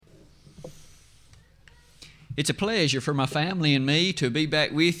It's a pleasure for my family and me to be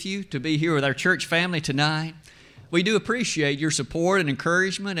back with you, to be here with our church family tonight. We do appreciate your support and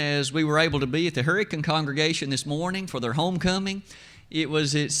encouragement as we were able to be at the Hurricane congregation this morning for their homecoming. It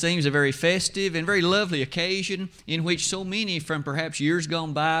seems, a very festive and very lovely occasion in which so many from perhaps years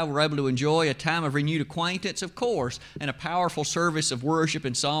gone by were able to enjoy a time of renewed acquaintance, of course, and a powerful service of worship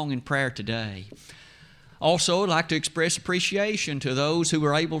and song and prayer today. Also, I'd like to express appreciation to those who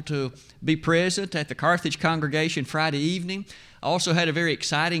were able to be present at the Carthage congregation Friday evening. I also had a very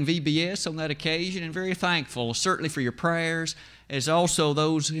exciting VBS on that occasion and very thankful, certainly for your prayers, as also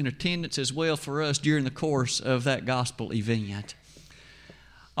those in attendance as well for us during the course of that gospel event.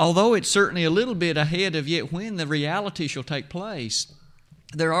 Although it's certainly a little bit ahead of yet when the reality shall take place,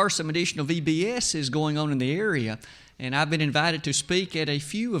 there are some additional VBSs going on in the area, and I've been invited to speak at a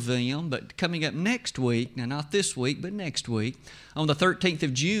few of them, but coming up next week, now not this week, but next week, on the 13th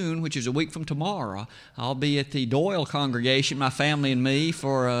of June, which is a week from tomorrow, I'll be at the Doyle congregation, my family and me,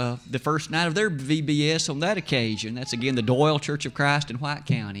 for the first night of their VBS on that occasion. That's again the Doyle Church of Christ in White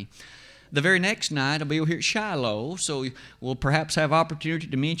County. The very next night, I'll be over here at Shiloh, so we'll perhaps have opportunity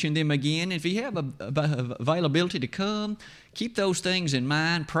to mention them again. If you have availability to come, keep those things in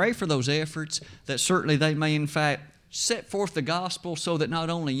mind. Pray for those efforts that certainly they may, in fact, set forth the gospel so that not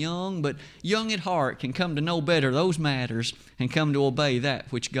only young, but young at heart can come to know better those matters and come to obey that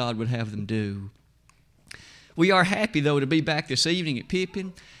which God would have them do. We are happy, though, to be back this evening at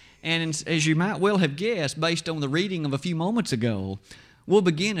Pippin, and as you might well have guessed, based on the reading of a few moments ago, we'll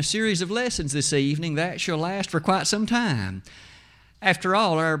begin a series of lessons this evening that shall last for quite some time. After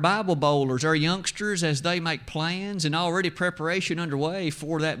all, our Bible bowlers, our youngsters, as they make plans and already preparation underway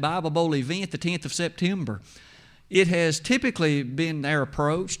for that Bible Bowl event, the 10th of September, it has typically been their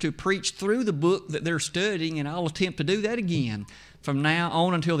approach to preach through the book that they're studying, and I'll attempt to do that again from now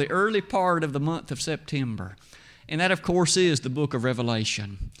on until the early part of the month of September. And that, of course, is the book of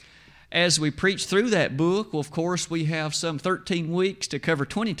Revelation. As we preach through that book, well, of course, we have some 13 weeks to cover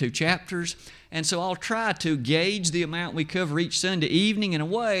 22 chapters, and so I'll try to gauge the amount we cover each Sunday evening in a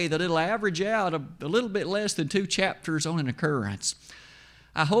way that it'll average out a little bit less than 2 chapters on an occurrence.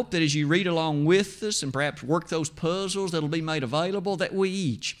 I hope that as you read along with us and perhaps work those puzzles that'll be made available, that we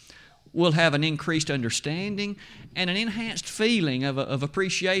each will have an increased understanding and an enhanced feeling of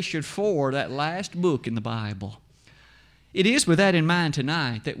appreciation for that last book in the Bible. It is with that in mind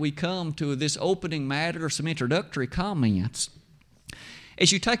tonight that we come to this opening matter of some introductory comments.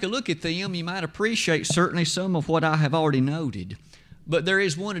 As you take a look at them, you might appreciate certainly some of what I have already noted. But there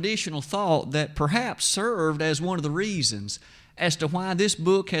is one additional thought that perhaps served as one of the reasons as to why this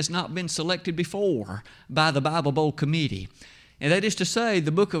book has not been selected before by the Bible Bowl Committee. And that is to say,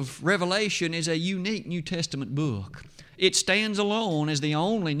 the book of Revelation is a unique New Testament book. It stands alone as the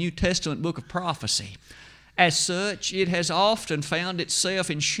only New Testament book of prophecy. As such, it has often found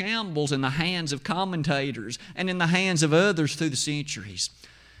itself in shambles in the hands of commentators and in the hands of others through the centuries.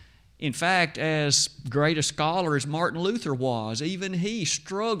 In fact, as great a scholar as Martin Luther was, even he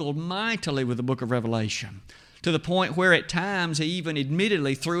struggled mightily with the book of Revelation, to the point where at times he even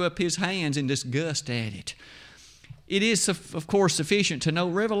admittedly threw up his hands in disgust at it. It is, of course, sufficient to know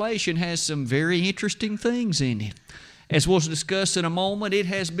Revelation has some very interesting things in it. As we'll discuss in a moment, it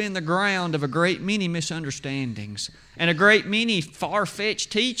has been the ground of a great many misunderstandings and a great many far-fetched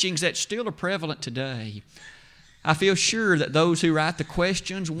teachings that still are prevalent today. I feel sure that those who write the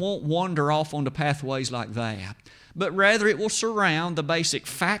questions won't wander off onto pathways like that, but rather it will surround the basic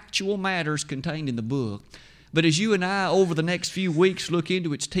factual matters contained in the book. But as you and I, over the next few weeks, look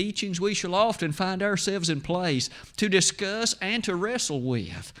into its teachings, we shall often find ourselves in place to discuss and to wrestle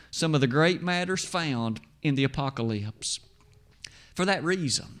with some of the great matters found in the Apocalypse. For that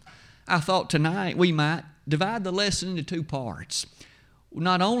reason, I thought tonight we might divide the lesson into 2 parts.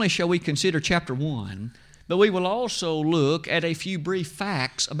 Not only shall we consider chapter 1, but we will also look at a few brief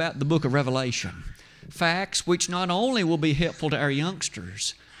facts about the book of Revelation. Facts which not only will be helpful to our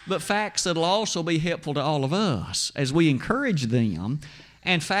youngsters, but facts that will also be helpful to all of us as we encourage them,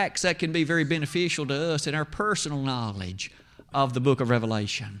 and facts that can be very beneficial to us in our personal knowledge of the book of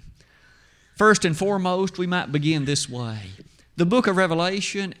Revelation. First and foremost, we might begin this way. The book of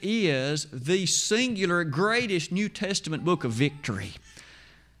Revelation is the singular greatest New Testament book of victory.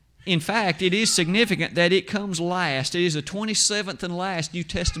 In fact, it is significant that it comes last. It is the 27th and last New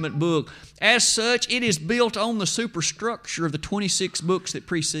Testament book. As such, it is built on the superstructure of the 26 books that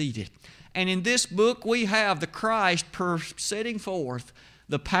precede it. And in this book, we have the Christ setting forth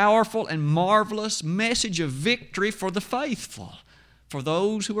the powerful and marvelous message of victory for the faithful, for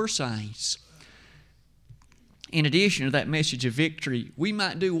those who are saints. In addition to that message of victory, we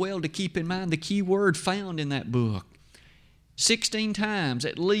might do well to keep in mind the key word found in that book. 16 times,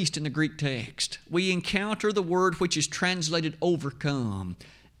 at least in the Greek text, we encounter the word which is translated overcome.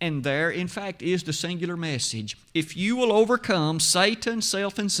 And there, in fact, is the singular message. If you will overcome Satan,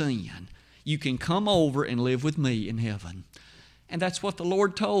 self, and sin, you can come over and live with me in heaven. And that's what the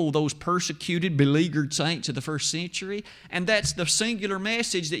Lord told those persecuted, beleaguered saints of the first century. And that's the singular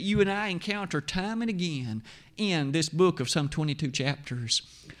message that you and I encounter time and again in this book of some 22 chapters.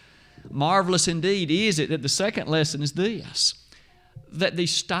 Marvelous indeed is it that the second lesson is this, that the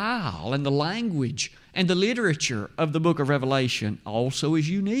style and the language and the literature of the book of Revelation also is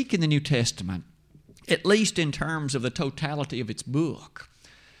unique in the New Testament, at least in terms of the totality of its book.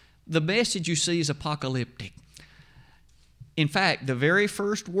 The message you see is apocalyptic. In fact, the very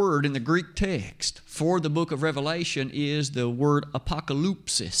first word in the Greek text for the book of Revelation is the word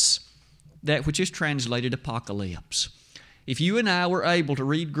apocalypsis, that which is translated apocalypse. If you and I were able to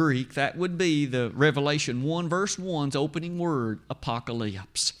read Greek, that would be the Revelation 1 verse 1's opening word,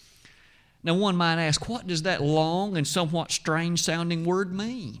 apocalypse. Now one might ask, what does that long and somewhat strange sounding word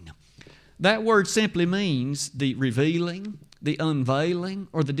mean? That word simply means the revealing, the unveiling,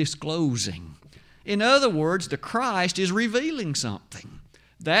 or the disclosing. In other words, the Christ is revealing something.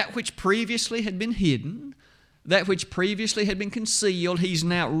 That which previously had been hidden, that which previously had been concealed, He's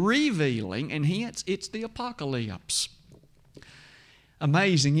now revealing, and hence it's the apocalypse.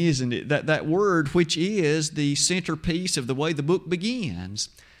 Amazing, isn't it, that word, which is the centerpiece of the way the book begins,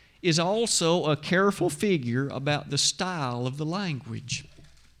 is also a careful figure about the style of the language.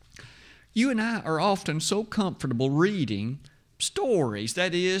 You and I are often so comfortable reading stories,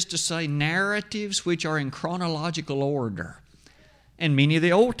 that is to say, narratives which are in chronological order. And many of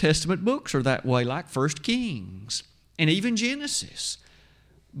the Old Testament books are that way, like 1 Kings and even Genesis.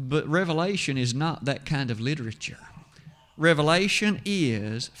 But Revelation is not that kind of literature. Revelation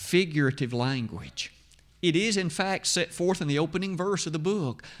is figurative language. It is, in fact, set forth in the opening verse of the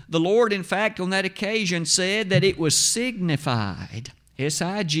book. The Lord, in fact, on that occasion said that it was signified,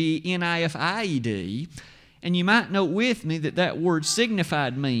 S-I-G-N-I-F-I-E-D, and you might note with me that that word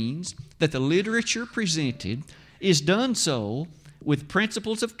signified means that the literature presented is done so with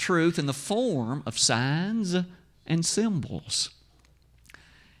principles of truth in the form of signs and symbols.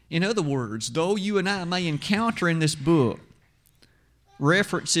 In other words, though you and I may encounter in this book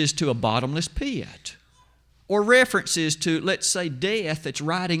references to a bottomless pit, or references to, let's say, death that's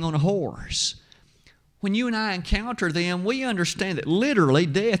riding on a horse, when you and I encounter them, we understand that literally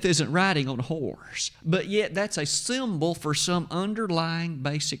death isn't riding on a horse, but yet that's a symbol for some underlying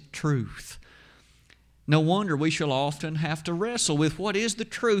basic truth. No wonder we shall often have to wrestle with what is the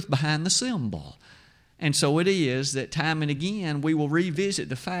truth behind the symbol. And so it is that time and again we will revisit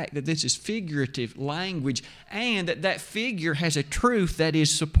the fact that this is figurative language and that that figure has a truth that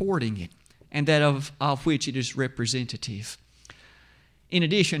is supporting it and that of which it is representative. In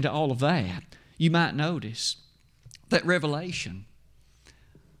addition to all of that, you might notice that Revelation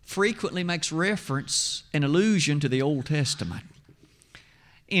frequently makes reference and allusion to the Old Testament.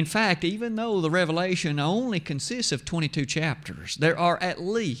 In fact, even though the Revelation only consists of 22 chapters, there are at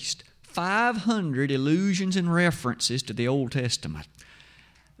least 500 allusions and references to the Old Testament.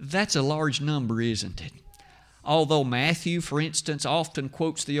 That's a large number, isn't it? Although Matthew, for instance, often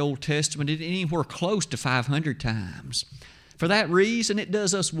quotes the Old Testament anywhere close to 500 times. For that reason, it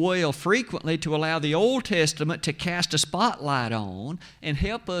does us well frequently to allow the Old Testament to cast a spotlight on and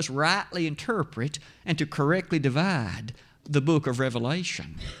help us rightly interpret and to correctly divide the book of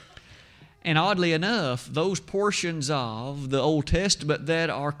Revelation. And oddly enough, those portions of the Old Testament that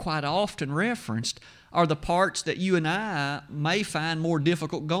are quite often referenced are the parts that you and I may find more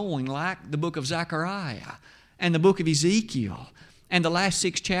difficult going, like the book of Zechariah and the book of Ezekiel and the last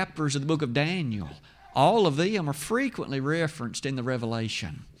 6 chapters of the book of Daniel. All of them are frequently referenced in the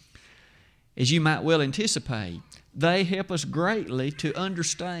Revelation. As you might well anticipate, they help us greatly to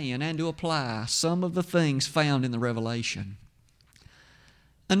understand and to apply some of the things found in the Revelation.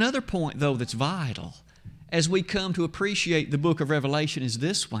 Another point, though, that's vital as we come to appreciate the book of Revelation is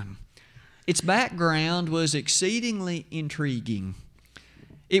this one. Its background was exceedingly intriguing.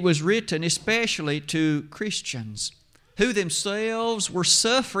 It was written especially to Christians who themselves were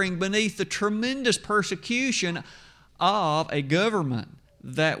suffering beneath the tremendous persecution of a government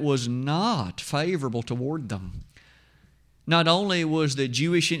that was not favorable toward them. Not only was the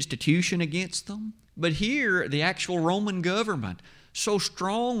Jewish institution against them, but here the actual Roman government so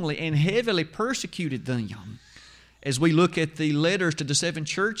strongly and heavily persecuted them. As we look at the letters to the 7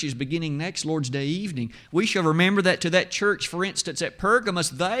 churches beginning next Lord's Day evening, we shall remember that to that church, for instance, at Pergamos,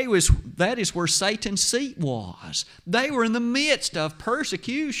 that is where Satan's seat was. They were in the midst of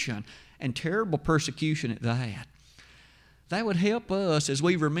persecution, and terrible persecution at that. That would help us as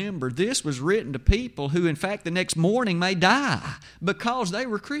we remember this was written to people who, in fact, the next morning may die because they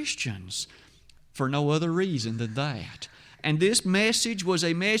were Christians for no other reason than that. And this message was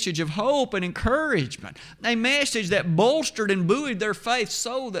a message of hope and encouragement, a message that bolstered and buoyed their faith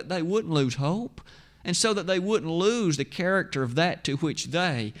so that they wouldn't lose hope and so that they wouldn't lose the character of that to which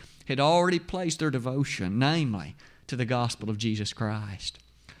they had already placed their devotion, namely to the gospel of Jesus Christ.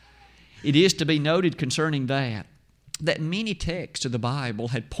 It is to be noted concerning that many texts of the Bible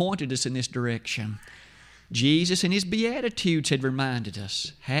had pointed us in this direction. Jesus in His Beatitudes had reminded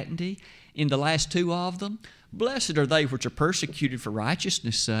us, hadn't He? In the last 2 of them, blessed are they which are persecuted for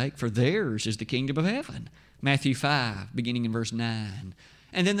righteousness' sake, for theirs is the kingdom of heaven. Matthew 5, beginning in verse 9.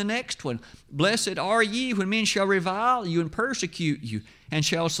 And then the next one, blessed are ye when men shall revile you and persecute you, and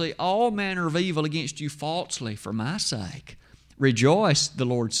shall say all manner of evil against you falsely for my sake. Rejoice, the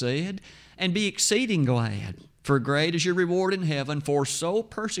Lord said, and be exceeding glad, for great is your reward in heaven, for so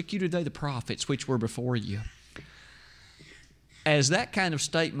persecuted they the prophets which were before you. As that kind of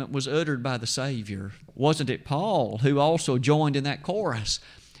statement was uttered by the Savior, wasn't it Paul who also joined in that chorus?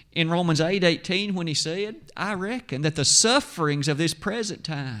 In Romans 8:18, when he said, I reckon that the sufferings of this present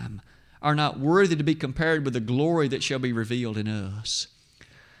time are not worthy to be compared with the glory that shall be revealed in us.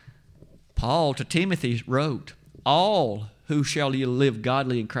 Paul to Timothy wrote, all who shall live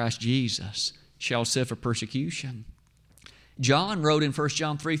godly in Christ Jesus shall suffer persecution. John wrote in 1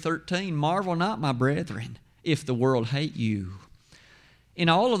 John 3:13, marvel not, my brethren, if the world hate you. In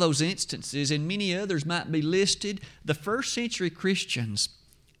all of those instances, and many others might be listed, the first century Christians,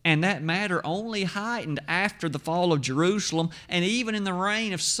 and that matter only heightened after the fall of Jerusalem and even in the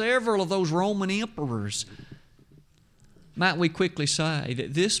reign of several of those Roman emperors, might we quickly say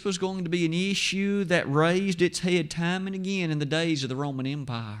that this was going to be an issue that raised its head time and again in the days of the Roman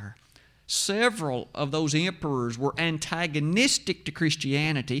Empire. Several of those emperors were antagonistic to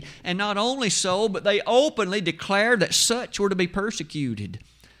Christianity, and not only so, but they openly declared that such were to be persecuted.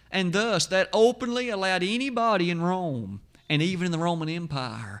 And thus, that openly allowed anybody in Rome, and even in the Roman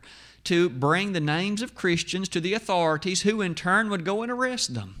Empire, to bring the names of Christians to the authorities, who in turn would go and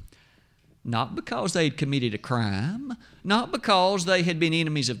arrest them. Not because they had committed a crime, not because they had been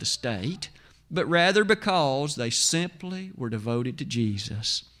enemies of the state, but rather because they simply were devoted to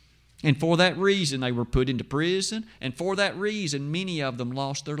Jesus. And for that reason, they were put into prison, and for that reason, many of them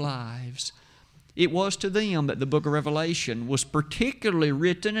lost their lives. It was to them that the book of Revelation was particularly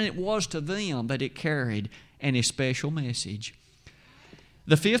written, and it was to them that it carried an especial message.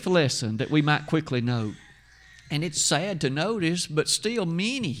 The 5th lesson that we might quickly note, and it's sad to notice, but still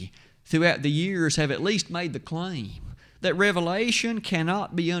many throughout the years have at least made the claim that Revelation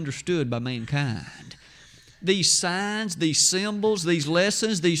cannot be understood by mankind. These signs, these symbols, these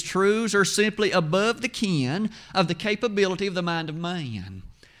lessons, these truths are simply above the ken of the capability of the mind of man.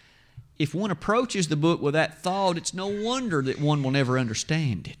 If one approaches the book with that thought, it's no wonder that one will never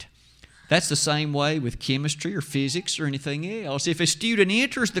understand it. That's the same way with chemistry or physics or anything else. If a student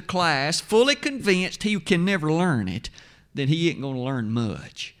enters the class fully convinced he can never learn it, then he ain't going to learn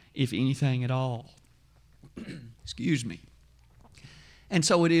much, if anything at all. Excuse me. And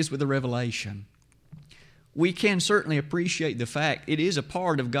so it is with the Revelation. We can certainly appreciate the fact it is a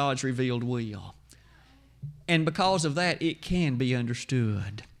part of God's revealed will. And because of that, it can be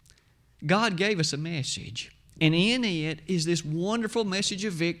understood. God gave us a message, and in it is this wonderful message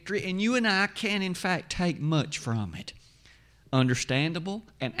of victory, and you and I can in fact take much from it, understandable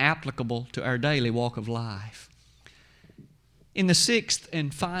and applicable to our daily walk of life. In the 6th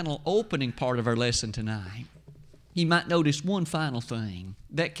and final opening part of our lesson tonight, you might notice one final thing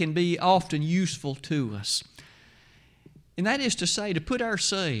that can be often useful to us. And that is to say, to put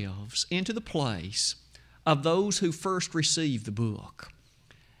ourselves into the place of those who first received the book.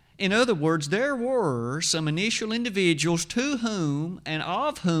 In other words, there were some initial individuals to whom and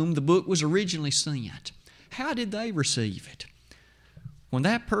of whom the book was originally sent. How did they receive it? When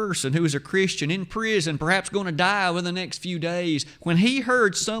that person who was a Christian in prison, perhaps going to die within the next few days, when he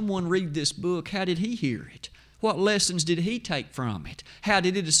heard someone read this book, how did he hear it? What lessons did he take from it? How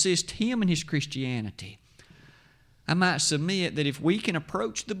did it assist him in his Christianity? I might submit that if we can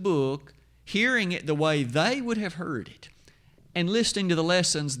approach the book, hearing it the way they would have heard it, and listening to the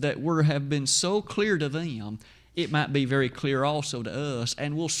lessons that have been so clear to them, it might be very clear also to us,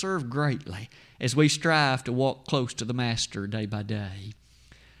 and will serve greatly as we strive to walk close to the Master day by day.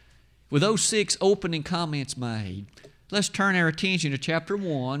 With those 6 opening comments made, let's turn our attention to chapter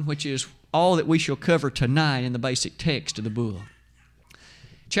 1, which is all that we shall cover tonight in the basic text of the book.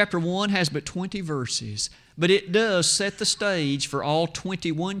 Chapter 1 has but 20 verses, but it does set the stage for all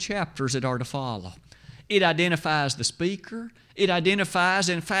 21 chapters that are to follow. It identifies the speaker. It identifies,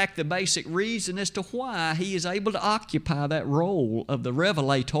 in fact, the basic reason as to why he is able to occupy that role of the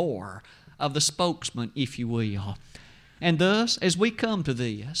revelator, of the spokesman, if you will. And thus, as we come to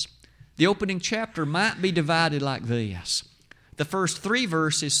this, the opening chapter might be divided like this. The first 3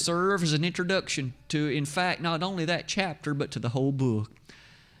 verses serve as an introduction to, in fact, not only that chapter, but to the whole book.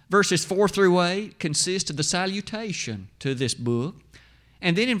 Verses 4 through 8 consist of the salutation to this book.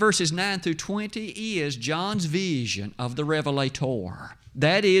 And then in verses 9 through 20 is John's vision of the revelator.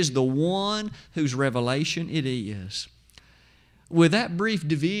 That is the one whose revelation it is. With that brief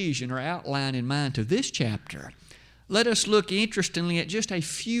division or outline in mind to this chapter, let us look interestingly at just a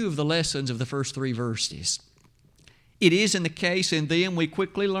few of the lessons of the first 3 verses. It is in the case in them we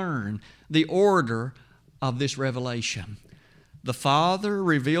quickly learn the order of this revelation. The Father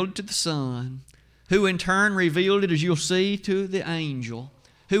revealed it to the Son, who in turn revealed it, as you'll see, to the angel,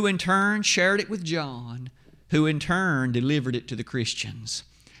 who in turn shared it with John, who in turn delivered it to the Christians.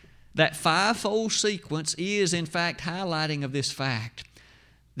 That 5-fold sequence is, in fact, highlighting of this fact.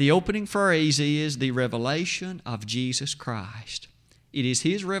 The opening phrase is the revelation of Jesus Christ. It is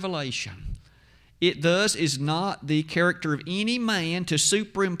His revelation. It thus is not the character of any man to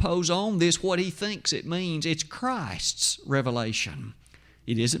superimpose on this what he thinks it means. It's Christ's revelation.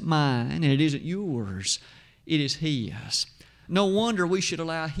 It isn't mine and it isn't yours. It is His. No wonder we should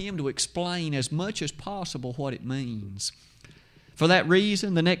allow Him to explain as much as possible what it means. For that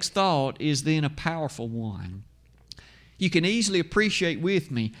reason, the next thought is then a powerful one. You can easily appreciate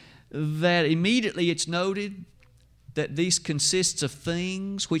with me that immediately it's noted that this consists of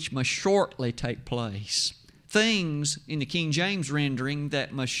things which must shortly take place. Things, in the King James rendering,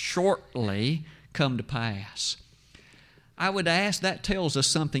 that must shortly come to pass. I would ask, that tells us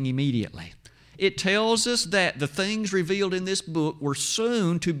something immediately. It tells us that the things revealed in this book were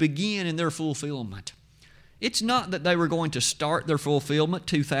soon to begin in their fulfillment. It's not that they were going to start their fulfillment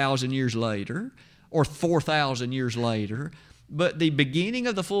 2,000 years later or 4,000 years later, but the beginning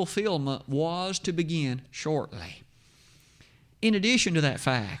of the fulfillment was to begin shortly. In addition to that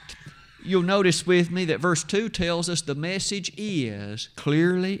fact, you'll notice with me that verse 2 tells us the message is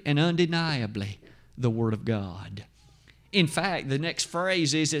clearly and undeniably the Word of God. In fact, the next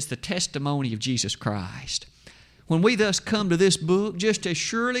phrase is it's the testimony of Jesus Christ. When we thus come to this book, just as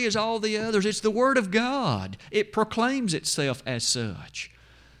surely as all the others, it's the Word of God. It proclaims itself as such.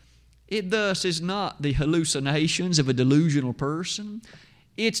 It thus is not the hallucinations of a delusional person.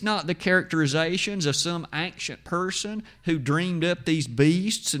 It's not the characterizations of some ancient person who dreamed up these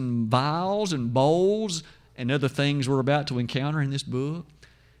beasts and vials and bowls and other things we're about to encounter in this book.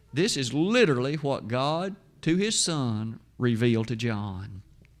 This is literally what God, to His Son, revealed to John.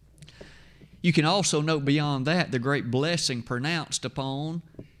 You can also note beyond that the great blessing pronounced upon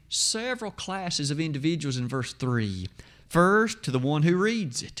several classes of individuals in verse 3. First, to the one who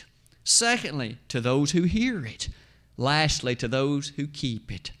reads it. Secondly, to those who hear it. Lastly, to those who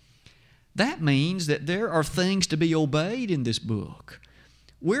keep it. That means that there are things to be obeyed in this book.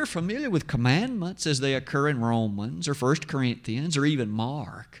 We're familiar with commandments as they occur in Romans or 1 Corinthians or even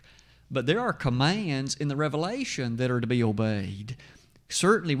Mark. But there are commands in the Revelation that are to be obeyed.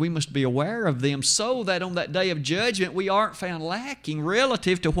 Certainly we must be aware of them so that on that day of judgment we aren't found lacking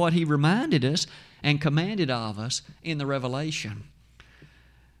relative to what He reminded us and commanded of us in the Revelation.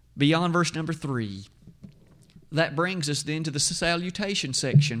 Beyond verse number 3, that brings us then to the salutation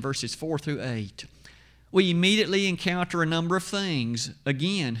section, verses 4 through 8. We immediately encounter a number of things.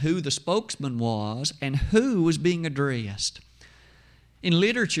 Again, who the spokesman was and who was being addressed. In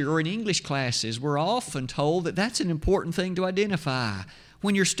literature or in English classes, we're often told that that's an important thing to identify.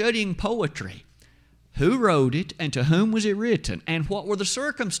 When you're studying poetry, who wrote it and to whom was it written, and what were the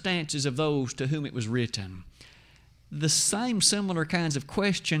circumstances of those to whom it was written? The same similar kinds of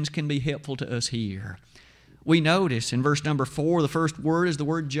questions can be helpful to us here. We notice in verse number 4, the first word is the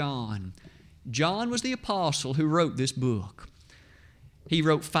word John. John was the apostle who wrote this book. He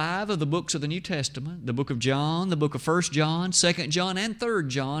wrote 5 of the books of the New Testament, the book of John, the book of 1 John, 2 John, and 3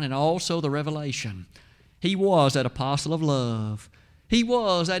 John, and also the Revelation. He was that apostle of love. He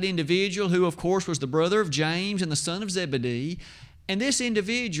was that individual who, of course, was the brother of James and the son of Zebedee, and this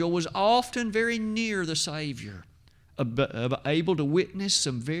individual was often very near the Savior, able to witness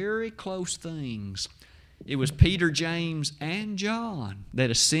some very close things. It was Peter, James, and John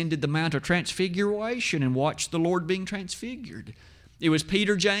that ascended the Mount of Transfiguration and watched the Lord being transfigured. It was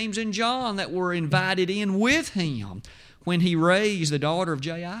Peter, James, and John that were invited in with him when he raised the daughter of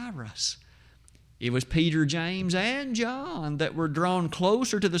Jairus. It was Peter, James, and John that were drawn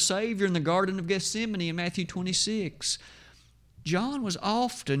closer to the Savior in the Garden of Gethsemane in Matthew 26. John was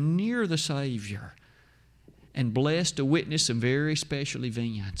often near the Savior and blessed to witness some very special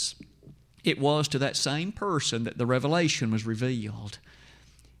events. It was to that same person that the revelation was revealed.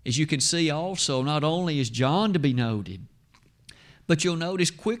 As you can see also, not only is John to be noted, but you'll notice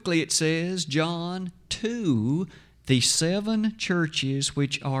quickly it says, John, to the 7 churches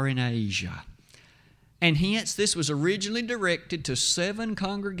which are in Asia. And hence this was originally directed to 7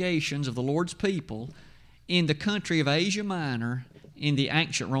 congregations of the Lord's people in the country of Asia Minor in the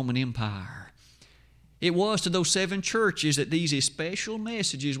ancient Roman Empire. It was to those 7 churches that these special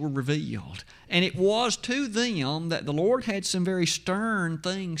messages were revealed. And it was to them that the Lord had some very stern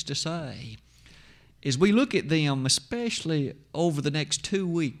things to say. As we look at them, especially over the next 2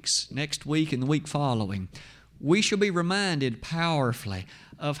 weeks, next week and the week following, we shall be reminded powerfully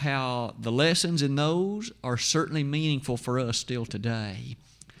of how the lessons in those are certainly meaningful for us still today.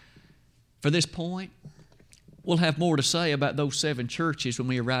 For this point, we'll have more to say about those 7 churches when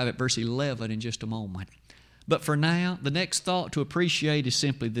we arrive at verse 11 in just a moment. But for now, the next thought to appreciate is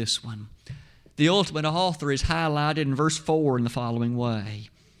simply this one. The ultimate author is highlighted in verse 4 in the following way.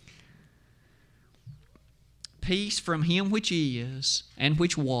 Peace from him which is, and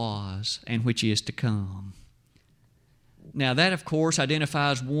which was, and which is to come. Now that, of course,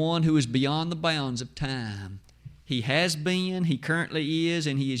 identifies one who is beyond the bounds of time. He has been, he currently is,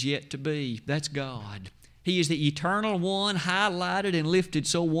 and he is yet to be. That's God. He is the eternal one, highlighted and lifted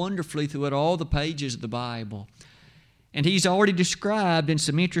so wonderfully throughout all the pages of the Bible. And he's already described in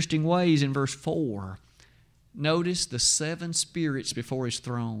some interesting ways in verse 4. Notice the 7 spirits before his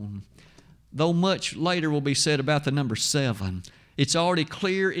throne. Though much later will be said about the number 7, it's already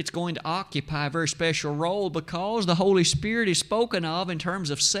clear it's going to occupy a very special role because the Holy Spirit is spoken of in terms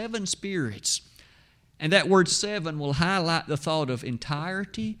of 7 spirits. And that word 7 will highlight the thought of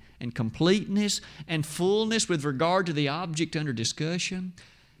entirety and completeness and fullness with regard to the object under discussion.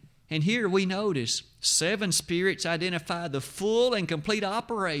 And here we notice 7 spirits identify the full and complete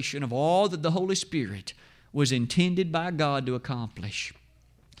operation of all that the Holy Spirit was intended by God to accomplish.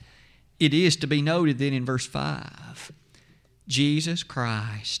 It is to be noted then in verse 5, Jesus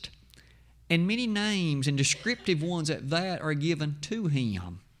Christ. And many names and descriptive ones at that are given to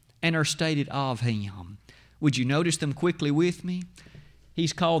Him and are stated of Him. Would you notice them quickly with me?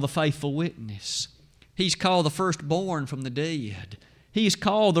 He's called the faithful witness. He's called the firstborn from the dead. He is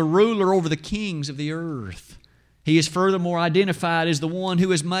called the ruler over the kings of the earth. He is furthermore identified as the one who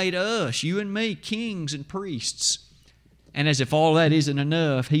has made us, you and me, kings and priests. And as if all that isn't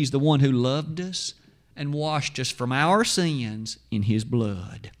enough, He's the one who loved us and washed us from our sins in His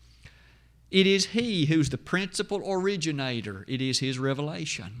blood. It is He who's the principal originator. It is His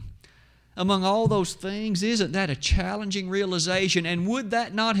revelation. Among all those things, isn't that a challenging realization? And would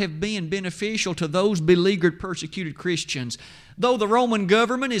that not have been beneficial to those beleaguered, persecuted Christians? Though the Roman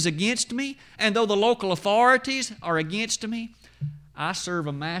government is against me, and though the local authorities are against me, I serve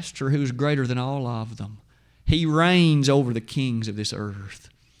a master who's greater than all of them. He reigns over the kings of this earth.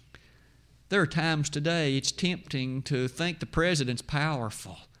 There are times today it's tempting to think the president's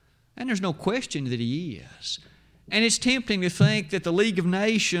powerful, and there's no question that he is. And it's tempting to think that the League of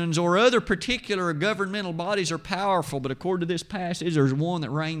Nations or other particular governmental bodies are powerful, but according to this passage, there's one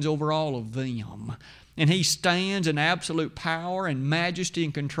that reigns over all of them. And He stands in absolute power and majesty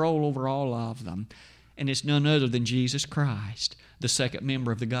and control over all of them. And it's none other than Jesus Christ, the second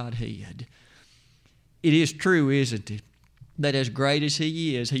member of the Godhead. It is true, isn't it, that as great as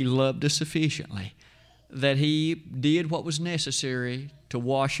He is, He loved us sufficiently, that He did what was necessary to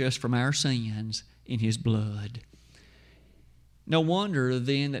wash us from our sins in His blood. No wonder,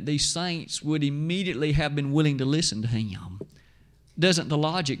 then, that these saints would immediately have been willing to listen to Him. Doesn't the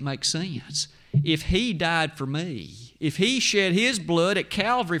logic make sense? If He died for me, if He shed His blood at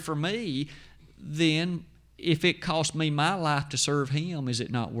Calvary for me, then if it cost me my life to serve Him, is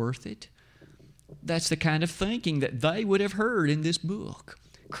it not worth it? That's the kind of thinking that they would have heard in this book.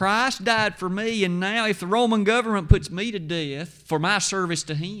 Christ died for me, and now if the Roman government puts me to death for my service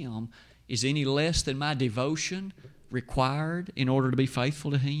to Him, is any less than my devotion required in order to be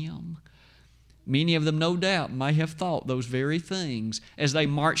faithful to Him? Many of them, no doubt, may have thought those very things as they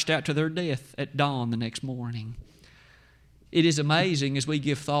marched out to their death at dawn the next morning. It is amazing as we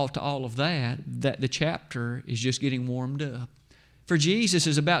give thought to all of that the chapter is just getting warmed up. For Jesus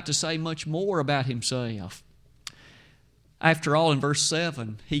is about to say much more about Himself. After all, in verse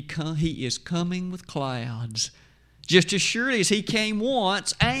 7, He is coming with clouds, Just as surely as He came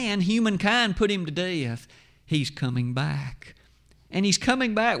once and humankind put Him to death, He's coming back. And He's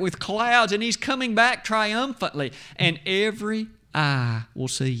coming back with clouds, and He's coming back triumphantly. And every eye will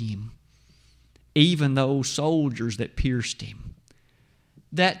see Him, even those soldiers that pierced Him.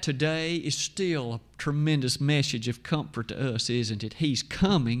 That today is still a tremendous message of comfort to us, isn't it? He's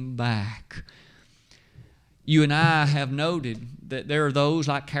coming back. You and I have noted that there are those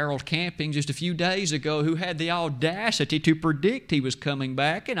like Harold Camping just a few days ago who had the audacity to predict He was coming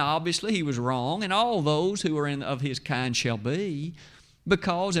back, and obviously he was wrong, and all those who are of His kind shall be,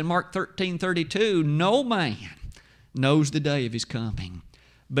 because in Mark 13:32, no man knows the day of His coming.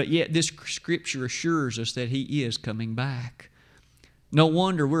 But yet this Scripture assures us that He is coming back. No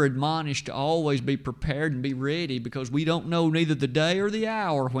wonder we're admonished to always be prepared and be ready, because we don't know neither the day or the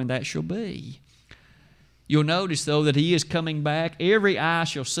hour when that shall be. You'll notice, though, that He is coming back. Every eye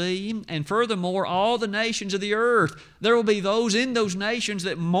shall see Him. And furthermore, all the nations of the earth, there will be those in those nations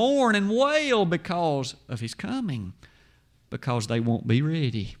that mourn and wail because of His coming, because they won't be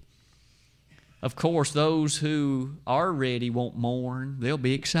ready. Of course, those who are ready won't mourn. They'll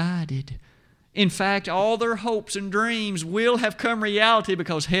be excited. In fact, all their hopes and dreams will have come reality,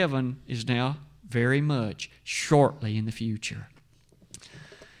 because heaven is now very much shortly in the future.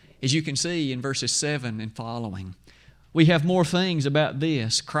 As you can see in verses 7 and following, we have more things about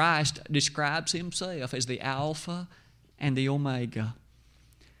this. Christ describes Himself as the Alpha and the Omega.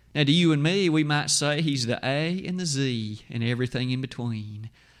 Now, to you and me, we might say He's the A and the Z and everything in between.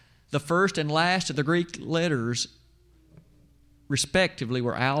 The first and last of the Greek letters, respectively,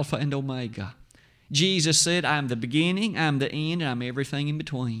 were Alpha and Omega. Jesus said, I am the beginning, I am the end, and I am everything in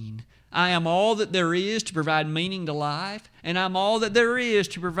between. I am all that there is to provide meaning to life, and I'm all that there is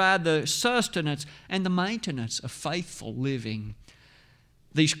to provide the sustenance and the maintenance of faithful living.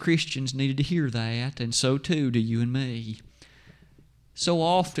 These Christians needed to hear that, and so too do you and me. So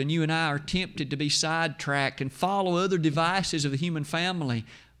often you and I are tempted to be sidetracked and follow other devices of the human family,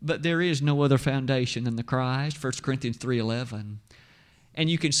 but there is no other foundation than the Christ, 1 Corinthians 3:11. And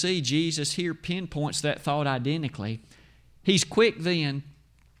you can see Jesus here pinpoints that thought identically. He's quick then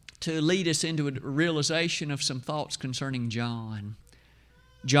to lead us into a realization of some thoughts concerning John.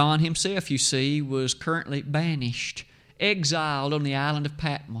 John himself, you see, was currently banished, exiled on the island of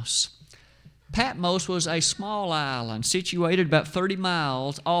Patmos. Patmos was a small island situated about 30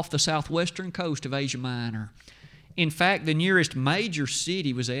 miles off the southwestern coast of Asia Minor. In fact, the nearest major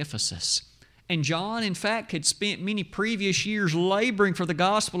city was Ephesus. And John, in fact, had spent many previous years laboring for the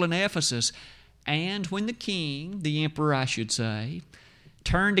gospel in Ephesus. And when the king, the emperor I should say,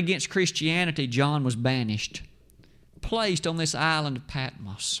 turned against Christianity, John was banished, placed on this island of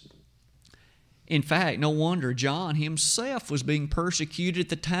Patmos. In fact, no wonder John himself was being persecuted at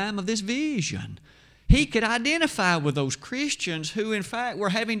the time of this vision. He could identify with those Christians who, in fact, were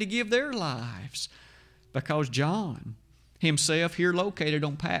having to give their lives, because John himself, here located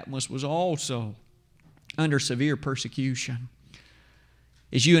on Patmos, was also under severe persecution.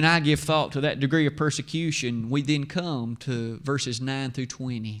 As you and I give thought to that degree of persecution, we then come to verses 9 through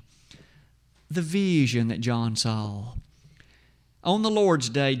 20. The vision that John saw. On the Lord's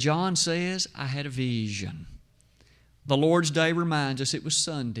Day, John says, I had a vision. The Lord's Day reminds us it was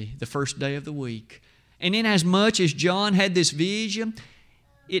Sunday, the first day of the week. And inasmuch as John had this vision,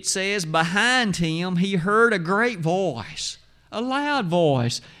 it says behind him he heard a great voice, a loud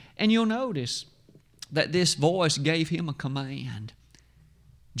voice. And you'll notice that this voice gave him a command.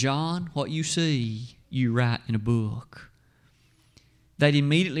 John, what you see, you write in a book. That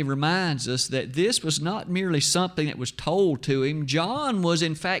immediately reminds us that this was not merely something that was told to him. John was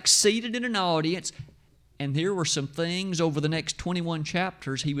in fact seated in an audience, and there were some things over the next 21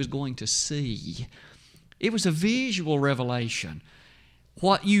 chapters he was going to see. It was a visual revelation.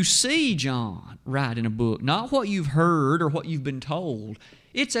 What you see, John, write in a book, not what you've heard or what you've been told.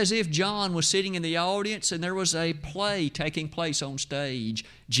 It's as if John was sitting in the audience and there was a play taking place on stage.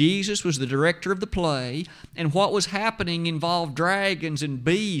 Jesus was the director of the play, and what was happening involved dragons and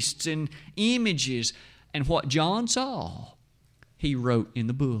beasts and images. And what John saw, he wrote in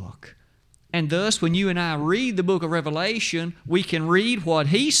the book. And thus, when you and I read the book of Revelation, we can read what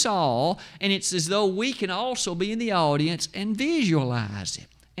he saw, and it's as though we can also be in the audience and visualize it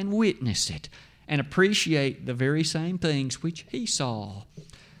and witness it and appreciate the very same things which he saw.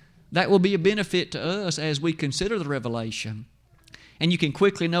 That will be a benefit to us as we consider the Revelation. And you can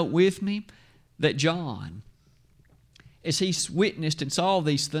quickly note with me that John, as he witnessed and saw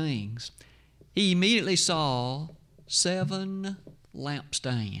these things, he immediately saw 7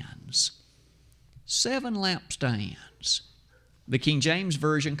 lampstands. 7 lampstands. The King James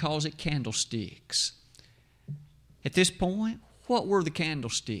Version calls it candlesticks. At this point, what were the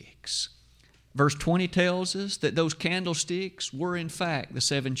candlesticks? Verse 20 tells us that those candlesticks were in fact the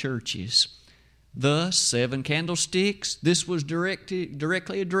 7 churches. Thus, 7 candlesticks. This was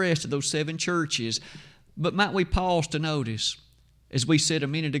directly addressed to those 7 churches. But might we pause to notice, as we said a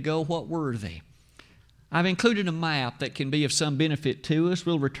minute ago, what were they? I've included a map that can be of some benefit to us.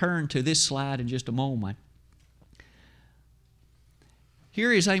 We'll return to this slide in just a moment.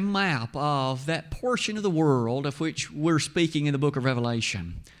 Here is a map of that portion of the world of which we're speaking in the book of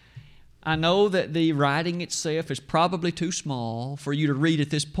Revelation. I know that the writing itself is probably too small for you to read at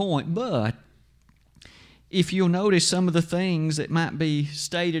this point, but if you'll notice some of the things that might be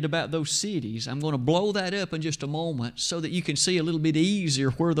stated about those cities, I'm going to blow that up in just a moment so that you can see a little bit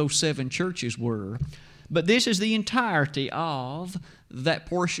easier where those 7 churches were. But this is the entirety of that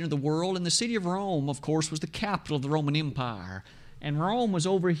portion of the world, and the city of Rome, of course, was the capital of the Roman Empire. And Rome was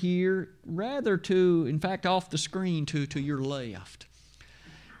over here rather to, in fact, off the screen to your left.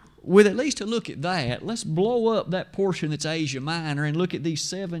 With at least a look at that, let's blow up that portion that's Asia Minor and look at these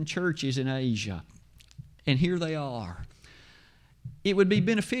 7 churches in Asia. And here they are. It would be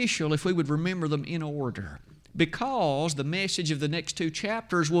beneficial if we would remember them in order, because the message of the next 2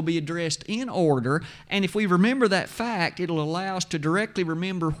 chapters will be addressed in order, and if we remember that fact, it'll allow us to directly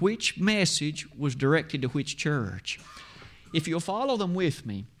remember which message was directed to which church. If you'll follow them with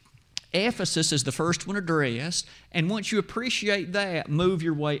me, Ephesus is the first one addressed, and once you appreciate that, move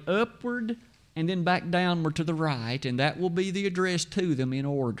your way upward and then back downward to the right, and that will be the address to them in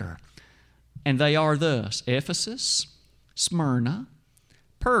order. And they are thus: Ephesus, Smyrna,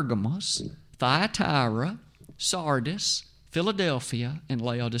 Pergamos, Thyatira, Sardis, Philadelphia, and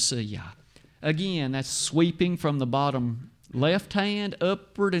Laodicea. Again, that's sweeping from the bottom left hand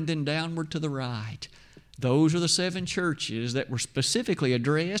upward and then downward to the right. Those are the 7 churches that were specifically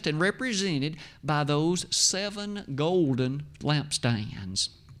addressed and represented by those 7 golden lampstands.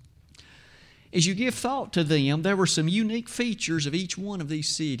 As you give thought to them, there were some unique features of each one of these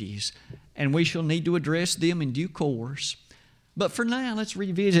cities, and we shall need to address them in due course. But for now, let's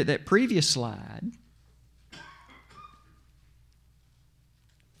revisit that previous slide.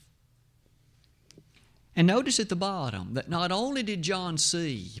 And notice at the bottom that not only did John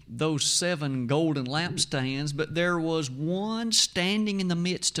see those 7 golden lampstands, but there was one standing in the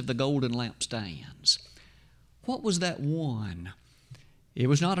midst of the golden lampstands. What was that one? It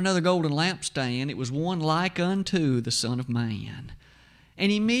was not another golden lampstand. It was one like unto the Son of Man.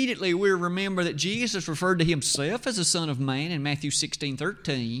 And immediately we remember that Jesus referred to himself as the Son of Man in Matthew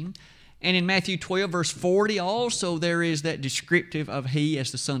 16:13. And in Matthew 12, verse 40, also there is that descriptive of he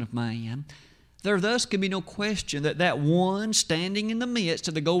as the Son of Man. There thus can be no question that that one standing in the midst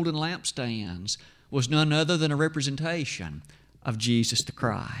of the golden lampstands was none other than a representation of Jesus the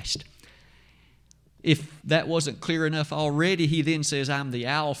Christ. If that wasn't clear enough already, he then says, I'm the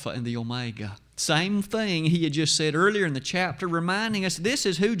Alpha and the Omega. Same thing he had just said earlier in the chapter, reminding us this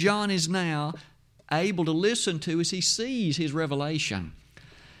is who John is now able to listen to as he sees his revelation.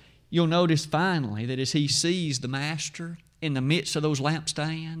 You'll notice finally that as he sees the Master in the midst of those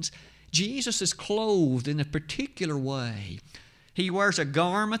lampstands, Jesus is clothed in a particular way. He wears a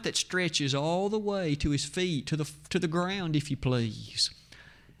garment that stretches all the way to his feet, to the ground, if you please.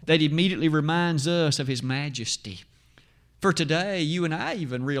 That immediately reminds us of his majesty. For today, you and I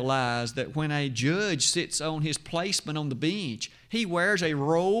even realize that when a judge sits on his placement on the bench, he wears a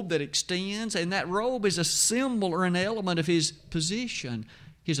robe that extends, and that robe is a symbol or an element of his position,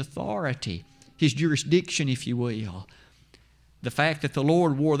 his authority, his jurisdiction, if you will. The fact that the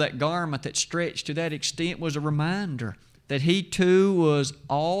Lord wore that garment that stretched to that extent was a reminder that he too was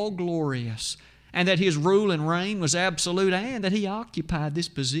all glorious, and that his rule and reign was absolute, and that he occupied this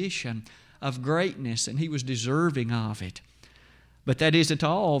position of greatness, and he was deserving of it. But that isn't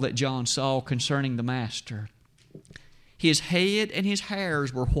all that John saw concerning the Master. His head and his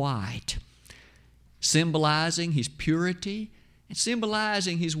hairs were white, symbolizing his purity and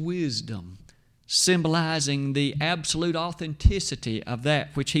symbolizing his wisdom, symbolizing the absolute authenticity of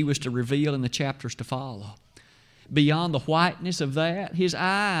that which he was to reveal in the chapters to follow. Beyond the whiteness of that, his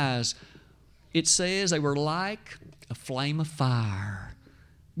eyes, it says, they were like a flame of fire.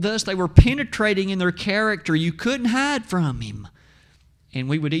 Thus, they were penetrating in their character. You couldn't hide from him. And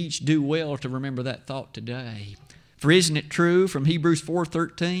we would each do well to remember that thought today. For isn't it true from Hebrews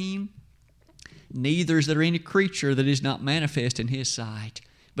 4:13? Neither is there any creature that is not manifest in his sight,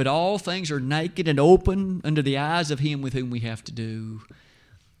 but all things are naked and open unto the eyes of him with whom we have to do.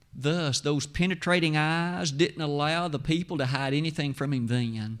 Thus, those penetrating eyes didn't allow the people to hide anything from him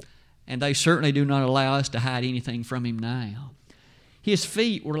then, and they certainly do not allow us to hide anything from him now. His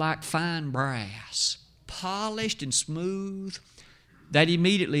feet were like fine brass, polished and smooth. That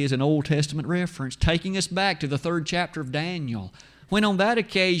immediately is an Old Testament reference, taking us back to the 3rd chapter of Daniel, when on that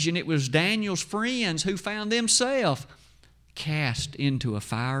occasion it was Daniel's friends who found themselves cast into a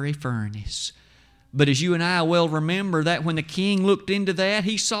fiery furnace. But as you and I well remember, that when the king looked into that,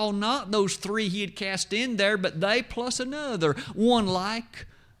 he saw not those 3 he had cast in there, but they plus another, one like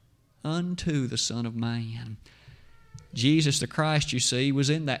unto the Son of Man. Jesus the Christ, you see, was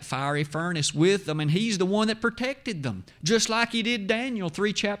in that fiery furnace with them, and He's the one that protected them, just like He did Daniel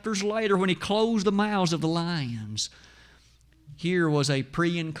 3 chapters later when He closed the mouths of the lions. Here was a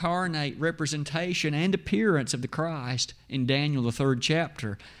pre-incarnate representation and appearance of the Christ in Daniel the 3rd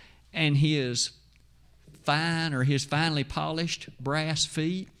chapter, and His finely polished brass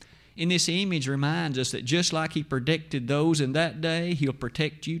feet. In this image reminds us that just like He protected those in that day, He'll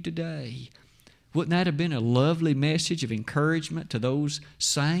protect you today. Wouldn't that have been a lovely message of encouragement to those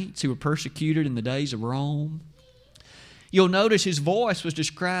saints who were persecuted in the days of Rome? You'll notice His voice was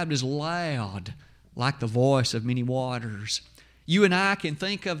described as loud, like the voice of many waters. You and I can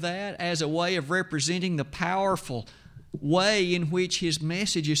think of that as a way of representing the powerful way in which His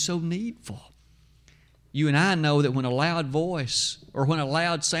message is so needful. You and I know that when a loud voice or when a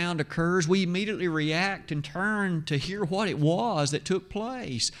loud sound occurs, we immediately react and turn to hear what it was that took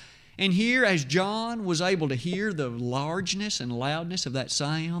place. And here, as John was able to hear the largeness and loudness of that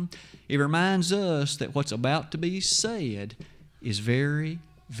sound, it reminds us that what's about to be said is very,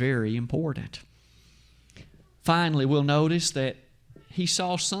 very important. Finally, we'll notice that he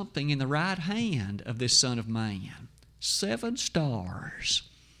saw something in the right hand of this Son of Man. 7 stars.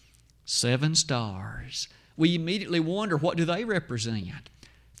 7 stars. We immediately wonder, what do they represent?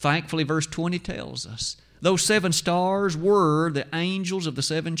 Thankfully, verse 20 tells us. Those 7 stars were the angels of the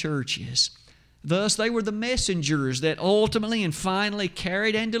 7 churches. Thus, they were the messengers that ultimately and finally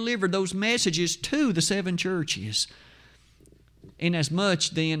carried and delivered those messages to the 7 churches. Inasmuch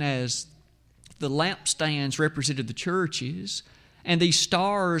then as the lampstands represented the churches, and these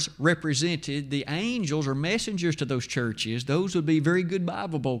stars represented the angels or messengers to those churches, those would be very good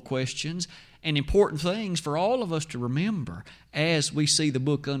Bible Bowl questions and important things for all of us to remember as we see the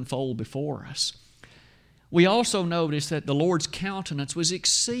book unfold before us. We also notice that the Lord's countenance was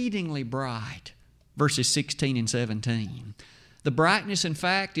exceedingly bright, verses 16 and 17. The brightness, in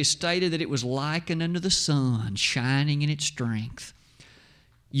fact, is stated that it was likened unto the sun, shining in its strength.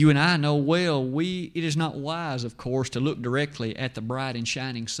 You and I know well, it is not wise, of course, to look directly at the bright and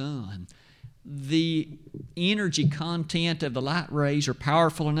shining sun. The energy content of the light rays are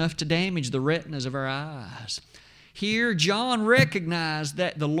powerful enough to damage the retinas of our eyes. Here, John recognized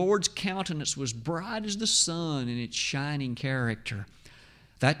that the Lord's countenance was bright as the sun in its shining character.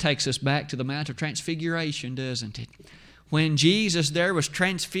 That takes us back to the Mount of Transfiguration, doesn't it? When Jesus there was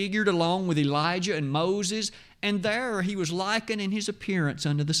transfigured along with Elijah and Moses, and there he was likened in his appearance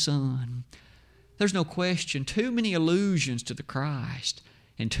unto the sun. There's no question, too many allusions to the Christ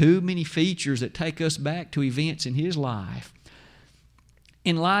and too many features that take us back to events in His life.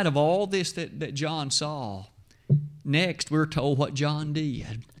 In light of all this that John saw, next we're told what John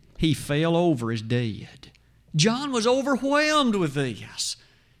did. He fell over as dead. John was overwhelmed with this.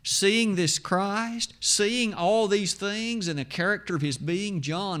 Seeing this Christ, seeing all these things and the character of His being,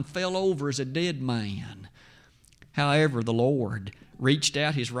 John fell over as a dead man. However, the Lord reached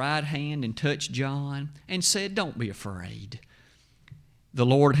out His right hand and touched John and said, "Don't be afraid." The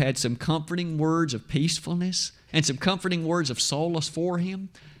Lord had some comforting words of peacefulness and some comforting words of solace for him.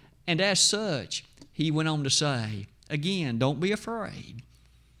 And as such, He went on to say, again, don't be afraid.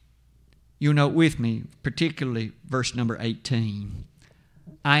 You'll note with me, particularly verse number 18.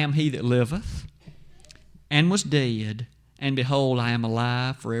 I am He that liveth and was dead, and behold, I am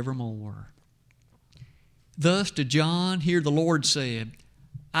alive forevermore. Thus to John, here the Lord said,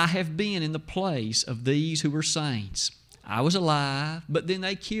 I have been in the place of these who were saints. I was alive, but then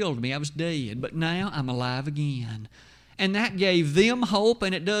they killed me. I was dead, but now I'm alive again. And that gave them hope,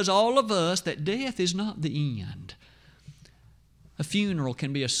 and it does all of us, that death is not the end. A funeral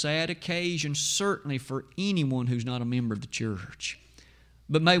can be a sad occasion, certainly for anyone who's not a member of the church.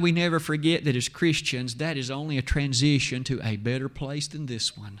 But may we never forget that as Christians, that is only a transition to a better place than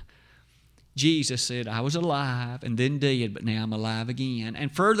this one. Jesus said, I was alive and then dead, but now I'm alive again.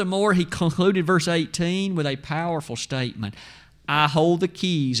 And furthermore, He concluded verse 18 with a powerful statement. I hold the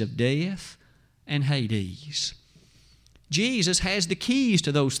keys of death and Hades. Jesus has the keys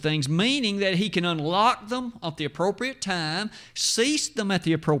to those things, meaning that He can unlock them at the appropriate time, cease them at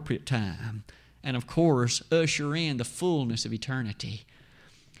the appropriate time, and of course, usher in the fullness of eternity.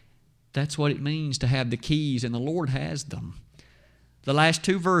 That's what it means to have the keys, and the Lord has them. The last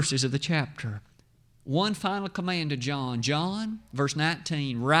 2 verses of the chapter one final command to John. John, verse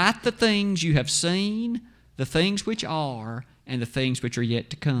 19, write the things you have seen, the things which are, and the things which are yet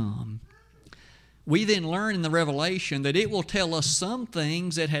to come. We then learn in the Revelation that it will tell us some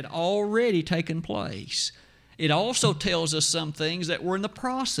things that had already taken place. It also tells us some things that were in the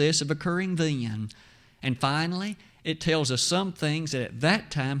process of occurring then. And finally, it tells us some things that at that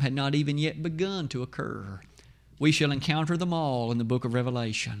time had not even yet begun to occur. We shall encounter them all in the book of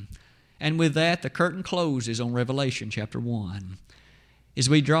Revelation. And with that, the curtain closes on Revelation chapter 1. As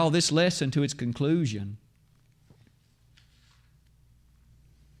we draw this lesson to its conclusion,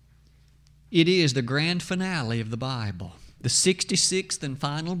 it is the grand finale of the Bible, the 66th and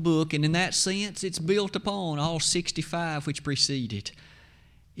final book, and in that sense, it's built upon all 65 which precede it.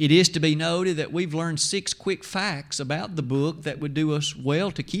 It is to be noted that we've learned 6 quick facts about the book that would do us well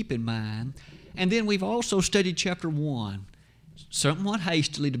to keep in mind, and then we've also studied chapter 1, somewhat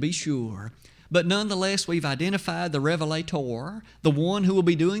hastily to be sure, but nonetheless we've identified the revelator, the one who will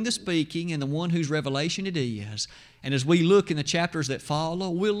be doing the speaking and the one whose revelation it is. And as we look in the chapters that follow,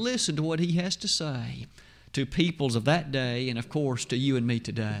 we'll listen to what he has to say to peoples of that day and, of course, to you and me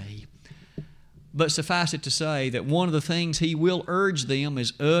today. But suffice it to say that one of the things he will urge them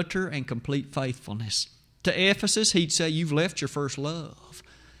is utter and complete faithfulness. To Ephesus, he'd say, you've left your first love.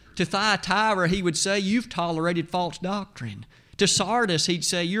 To Thyatira, he would say, you've tolerated false doctrine. To Sardis, he'd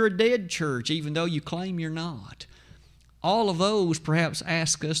say, you're a dead church, even though you claim you're not. All of those perhaps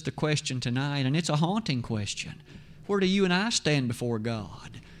ask us the question tonight, and it's a haunting question. Where do you and I stand before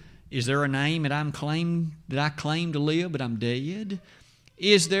God? Is there a name that I claim to live, but I'm dead?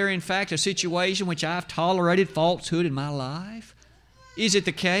 Is there, in fact, a situation in which I've tolerated falsehood in my life? Is it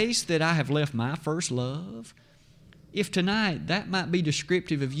the case that I have left my first love? If tonight that might be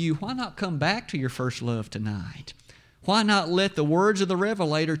descriptive of you, why not come back to your first love tonight? Why not let the words of the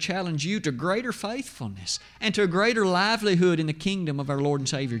Revelator challenge you to greater faithfulness and to greater livelihood in the kingdom of our Lord and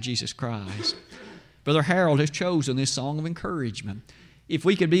Savior Jesus Christ? Brother Harold has chosen this song of encouragement. If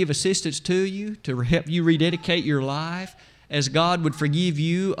we could be of assistance to you, to help you rededicate your life as God would forgive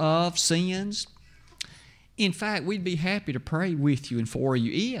you of sins, in fact, we'd be happy to pray with you and for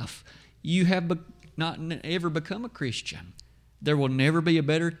you if you have not ever become a Christian. There will never be a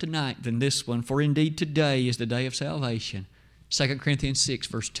better tonight than this one, for indeed today is the day of salvation. 2 Corinthians 6,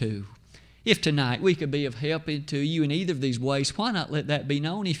 verse 2. If tonight we could be of help to you in either of these ways, why not let that be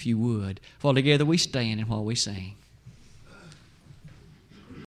known if you would, while together we stand and while we sing.